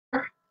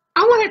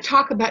want to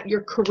talk about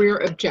your career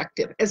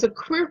objective. As a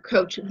career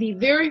coach, the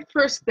very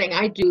first thing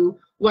I do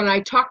when I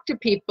talk to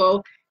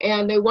people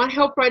and they want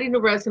help writing a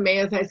resume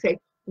is I say,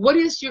 what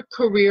is your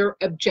career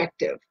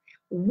objective?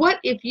 What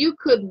if you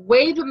could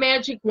wave a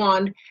magic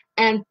wand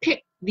and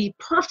pick the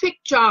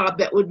perfect job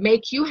that would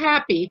make you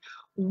happy?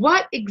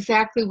 What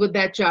exactly would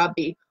that job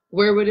be?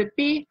 Where would it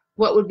be?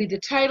 What would be the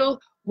title?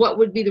 What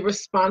would be the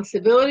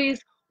responsibilities?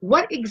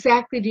 What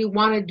exactly do you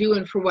want to do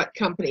and for what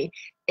company?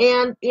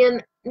 And in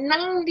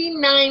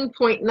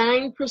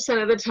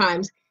 99.9% of the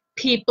times,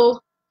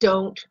 people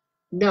don't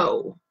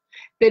know.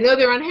 They know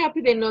they're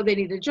unhappy, they know they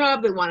need a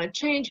job, they want to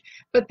change,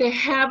 but they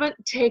haven't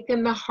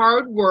taken the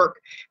hard work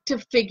to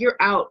figure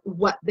out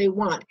what they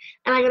want.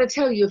 And I got to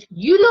tell you, if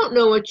you don't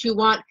know what you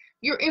want,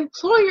 your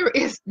employer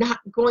is not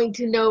going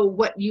to know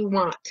what you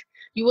want.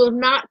 You will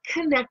not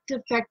connect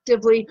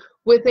effectively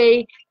with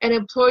an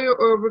employer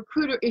or a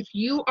recruiter if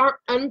you are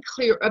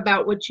unclear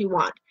about what you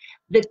want.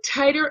 The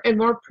tighter and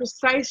more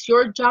precise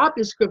your job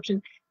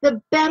description,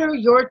 the better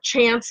your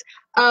chance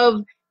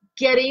of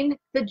getting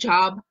the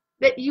job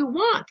that you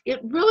want.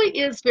 It really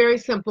is very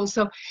simple.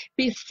 So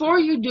before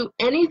you do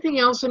anything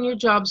else on your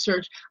job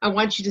search, I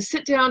want you to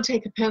sit down,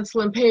 take a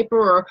pencil and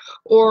paper,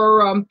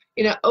 or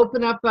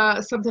open up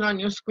something on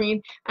your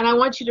screen, and I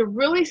want you to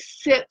really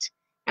sit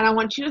and I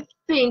want you to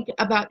think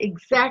about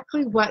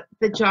exactly what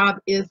the job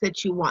is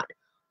that you want.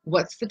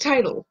 What's the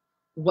title?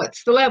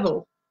 What's the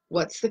level?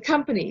 What's the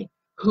company?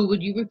 Who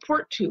would you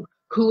report to?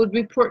 Who would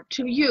report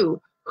to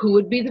you? Who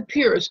would be the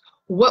peers?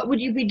 What would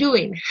you be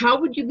doing? How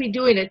would you be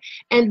doing it?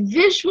 And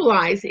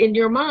visualize in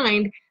your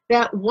mind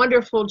that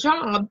wonderful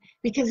job,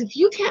 because if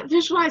you can't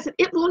visualize it,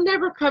 it will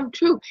never come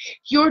true.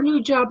 Your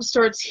new job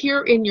starts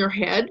here in your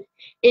head,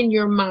 in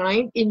your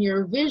mind, in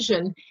your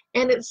vision,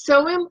 and it's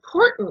so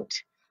important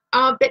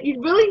that you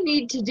really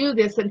need to do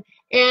this. And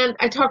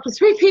I talked to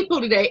 3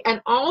 people today,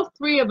 and all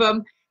 3 of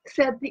them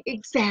said the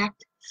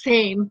exact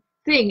same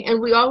thing, and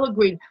we all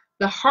agreed.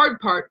 The hard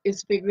part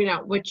is figuring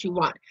out what you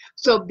want.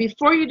 So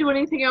before you do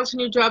anything else in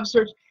your job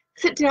search,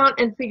 sit down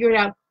and figure it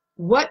out.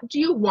 What do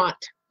you want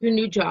your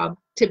new job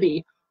to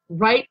be?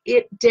 Write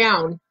it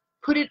down.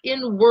 Put it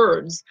in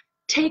words.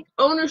 Take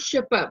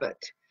ownership of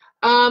it.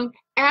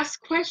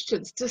 Ask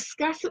questions.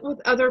 Discuss it with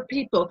other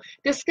people.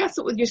 Discuss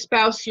it with your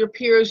spouse, your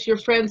peers, your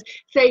friends.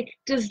 Say,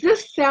 does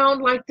this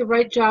sound like the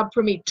right job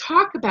for me?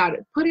 Talk about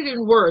it. Put it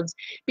in words,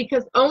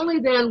 because only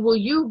then will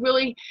you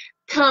really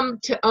come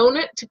to own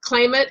it, to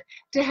claim it,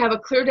 to have a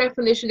clear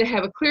definition, to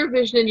have a clear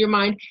vision in your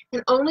mind,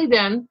 and only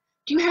then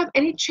do you have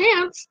any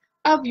chance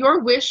of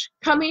your wish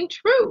coming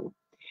true.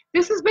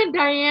 This has been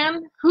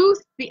Diane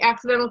Huth, the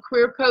Accidental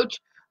Career Coach,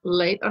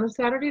 late on a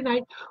Saturday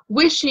night,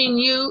 wishing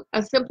you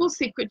a simple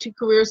secret to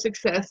career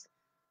success.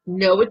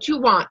 Know what you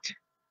want,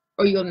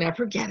 or you'll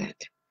never get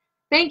it.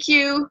 Thank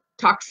you.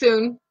 Talk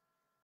soon.